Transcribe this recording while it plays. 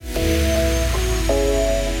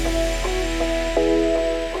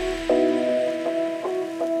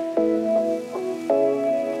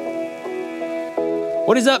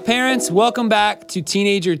What is up, parents? Welcome back to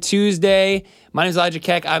Teenager Tuesday. My name is Elijah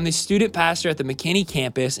Keck. I'm the student pastor at the McKinney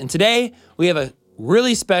campus, and today we have a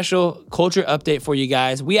really special culture update for you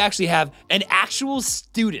guys. We actually have an actual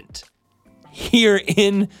student here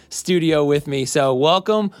in studio with me. So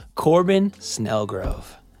welcome, Corbin Snellgrove.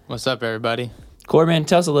 What's up, everybody? Corbin,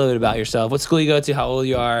 tell us a little bit about yourself. What school you go to, how old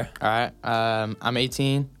you are. All right. I'm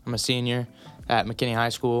 18. I'm a senior at McKinney High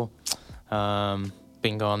School.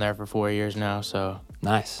 Been going there for 4 years now, so.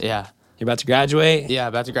 Nice. Yeah. You're about to graduate? Yeah,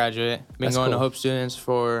 about to graduate. Been That's going cool. to Hope Students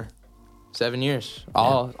for 7 years.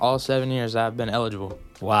 All 7 years I've been eligible.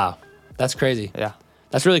 Wow. That's crazy. Yeah.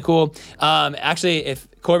 That's really cool. Actually, if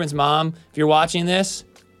Corbin's mom, if you're watching this,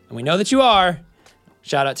 and we know that you are,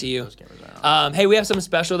 shout out to you. Hey, we have something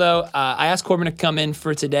special, though. I asked Corbin to come in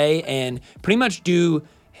for today and pretty much do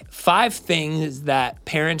 5 things that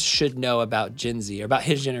parents should know about Gen Z or about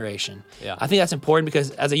his generation. Yeah. I think that's important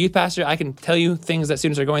because as a youth pastor, I can tell you things that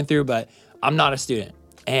students are going through, but I'm not a student.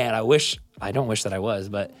 And I don't wish that I was,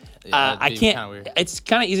 but I can't. Kinda weird. It's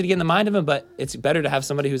kind of easy to get in the mind of them, but it's better to have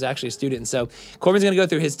somebody who's actually a student. And so Corbin's going to go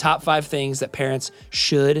through his top 5 things that parents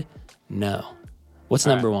should know. What's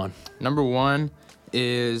All number right. 1? Number 1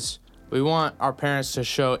 is we want our parents to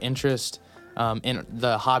show interest in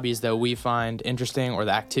the hobbies that we find interesting or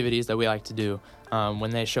the activities that we like to do.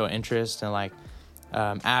 When they show interest and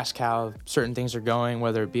ask how certain things are going,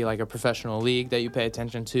 whether it be like a professional league that you pay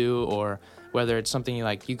attention to or whether it's something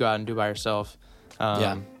you go out and do by yourself.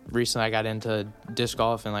 Recently I got into disc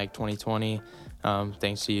golf in 2020,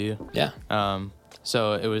 thanks to you. Yeah.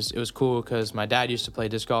 So it was cool because my dad used to play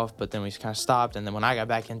disc golf, but then we kind of stopped. And then when I got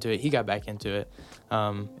back into it, he got back into it.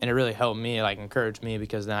 And it really helped me, encouraged me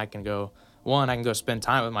because then I can go spend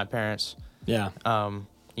time with my parents, Yeah.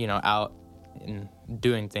 out and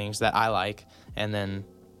doing things that I like. And then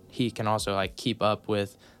he can also keep up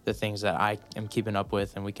with the things that I am keeping up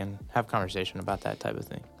with, and we can have conversation about that type of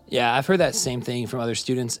thing. Yeah, I've heard that same thing from other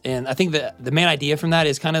students. And I think the main idea from that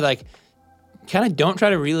is kind of don't try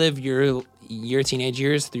to relive your teenage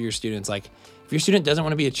years through your students. Like, if your student doesn't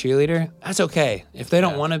want to be a cheerleader, that's okay. If they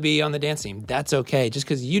don't want to be on the dance team, that's okay. Just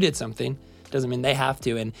because you did something doesn't mean they have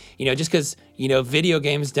to. And, just because, video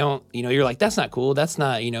games don't, you're like, that's not cool. That's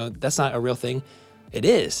not, that's not a real thing. It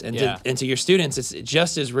is. And, to your students, it's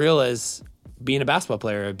just as real as being a basketball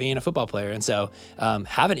player or being a football player. And so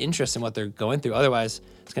have an interest in what they're going through. Otherwise,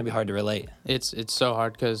 it's going to be hard to relate. It's so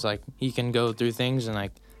hard because you can go through things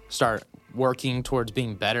and start working towards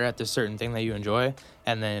being better at this certain thing that you enjoy,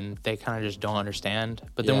 and then they kind of just don't understand.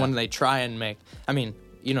 But then when they try and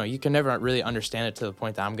you can never really understand it to the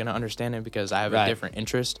point that I'm going to understand it because I have a different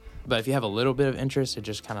interest. But if you have a little bit of interest, it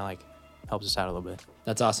just kind of helps us out a little bit.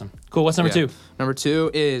 That's awesome. Cool. What's number 2? Number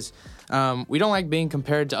 2 is we don't like being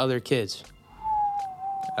compared to other kids.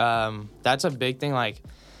 That's a big thing.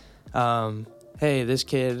 Hey, this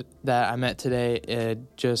kid that I met today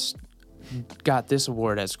just got this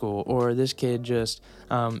award at school, or this kid just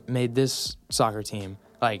made this soccer team.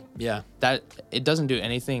 That it doesn't do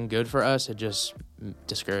anything good for us. It just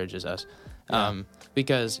discourages us.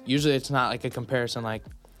 Because usually it's not a comparison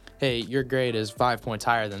hey, your grade is 5 points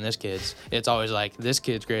higher than this kid's. It's always this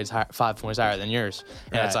kid's grade is 5 points higher than yours.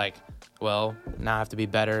 And it's well, now I have to be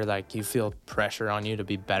better. You feel pressure on you to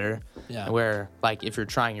be better. Yeah. Where, if you're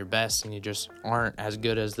trying your best and you just aren't as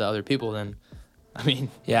good as the other people, then, I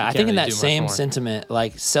think can't in really that do much same more. sentiment,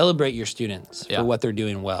 celebrate your students for what they're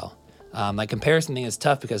doing well. Comparison thing is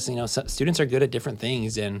tough because, students are good at different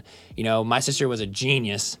things. And, my sister was a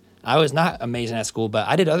genius. I was not amazing at school, but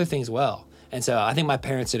I did other things well. And so I think my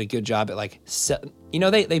parents did a good job at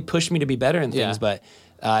they pushed me to be better in things, but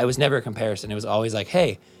it was never a comparison. It was always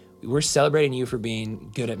hey, we're celebrating you for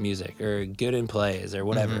being good at music or good in plays or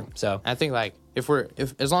whatever. Mm-hmm. So I think if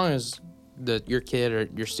as long as your kid or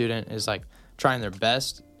your student is trying their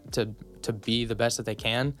best to be the best that they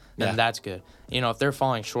can, then that's good. If they're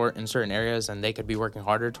falling short in certain areas and they could be working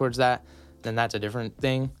harder towards that, then that's a different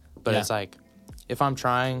thing. But it's if I'm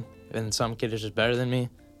trying and some kid is just better than me,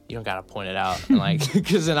 you don't gotta point it out,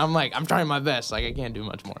 because then I'm trying my best. I can't do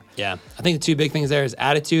much more. Yeah, I think the 2 big things there is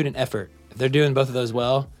attitude and effort. If they're doing both of those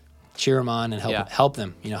well, cheer them on and help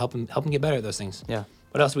them. Help them get better at those things. Yeah.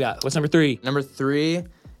 What else we got? What's number 3? Number 3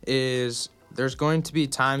 is there's going to be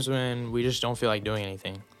times when we just don't feel like doing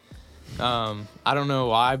anything. I don't know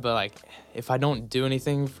why, but if I don't do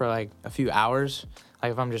anything for a few hours,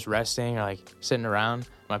 if I'm just resting or sitting around,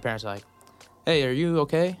 my parents are hey, are you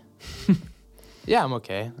okay? Yeah, I'm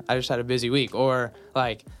okay. I just had a busy week. Or you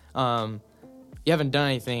haven't done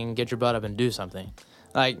anything, get your butt up and do something.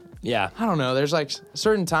 I don't know. There's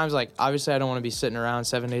certain times, obviously I don't want to be sitting around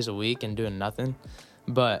 7 days a week and doing nothing.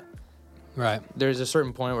 But Right. there's a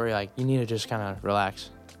certain point where you're like, you need to just kind of relax.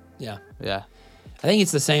 Yeah. Yeah. I think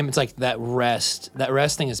it's the same. It's like that rest. That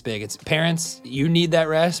rest thing is big. It's parents, you need that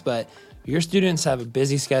rest, but your students have a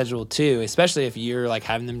busy schedule too, especially if you're like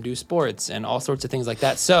having them do sports and all sorts of things like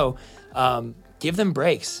that. So give them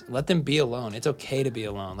breaks. Let them be alone. It's okay to be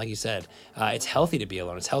alone. Like you said, it's healthy to be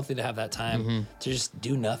alone. It's healthy to have that time to just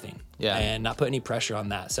do nothing and not put any pressure on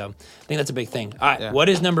that. So I think that's a big thing. All right. What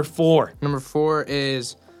is number 4? Number 4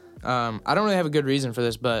 is, I don't really have a good reason for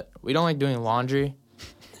this, but we don't like doing laundry.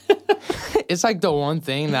 It's like the one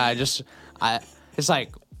thing that it's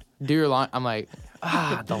like, do your laundry. I'm like,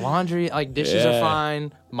 the laundry, like dishes are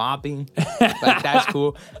fine, mopping, like that's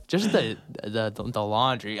cool. Just the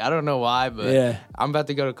laundry, I don't know why, but I'm about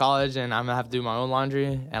to go to college and I'm gonna have to do my own laundry,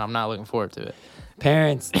 and I'm not looking forward to it.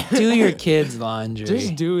 Parents, do your kids' laundry.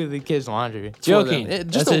 Just do the kids' laundry. Joking.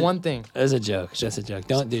 Just the one thing. That's a joke. Just a joke.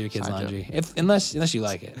 Don't do your kids' laundry unless you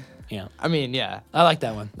like it. Yeah. I mean, yeah. I like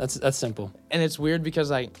that one. That's simple. And it's weird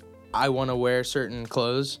because like I want to wear certain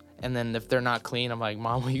clothes, and then if they're not clean, I'm like,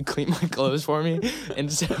 Mom, will you clean my clothes for me?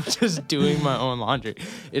 Instead of just doing my own laundry.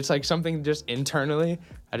 It's like something just internally,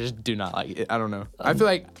 I just do not like it. I don't know. I feel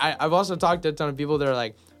like I've also talked to a ton of people that are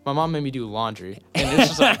like, my mom made me do laundry. And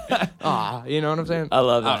it's just like, you know what I'm saying? I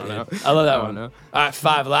love that. I love that one. All right,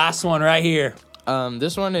 5. Last one right here.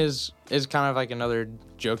 This one is kind of like another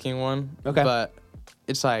joking one. Okay. But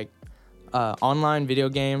it's like online video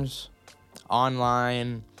games,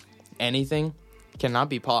 online anything cannot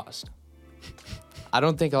be paused. I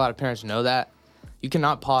don't think a lot of parents know that. You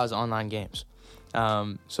cannot pause online games.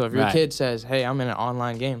 So if your kid says, hey, I'm in an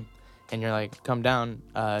online game, and you're like, come down,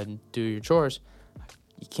 do your chores,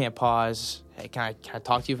 you can't pause. Hey, can I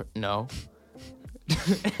talk to you? No.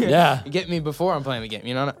 Yeah. Get me before I'm playing the game.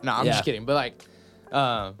 You know? No, I'm just kidding. But like,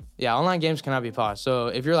 online games cannot be paused. So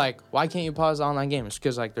if you're like, why can't you pause the online game? It's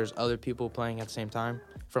because like there's other people playing at the same time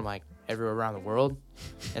from like everywhere around the world.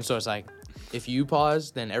 And so it's like, if you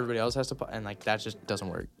pause, then everybody else has to pause, and like that just doesn't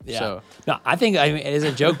work. Yeah. So no, I think it is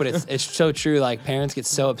a joke, but it's so true. Like parents get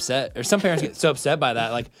so upset, or some parents get so upset by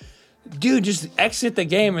that. Like, dude, just exit the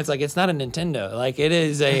game. It's like it's not a Nintendo. Like it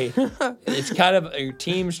is it's kind of your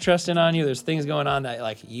team's trusting on you. There's things going on that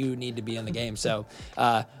like you need to be in the game. So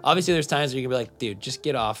obviously there's times where you can be like, dude, just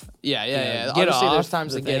get off. Yeah. Get Obviously, off there's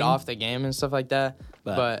times the to thing. get off the game and stuff like that.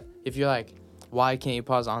 But if you're like, why can't you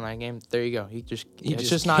pause the online game? There you go. It's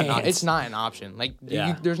just not. It's not an option. Like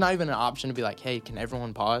there's not even an option to be like, hey, can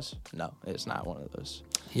everyone pause? No, it's not one of those.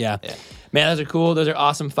 Yeah. Man, those are cool. Those are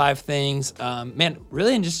awesome 5 things. Man,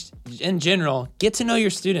 really, in general, get to know your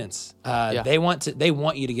students. They want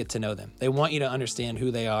you to get to know them. They want you to understand who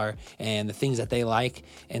they are and the things that they like.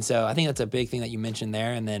 And so I think that's a big thing that you mentioned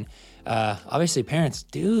there. And then obviously parents,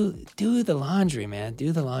 do the laundry, man.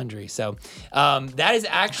 Do the laundry. So that is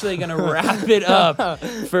actually going to wrap it up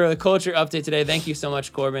for the culture update today. Thank you so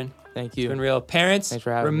much, Corbin. Thank you. It's been real. Parents, thanks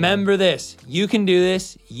for having remember this. You can do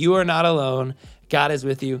this. You are not alone. God is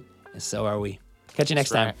with you, and so are we. Catch you next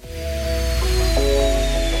time.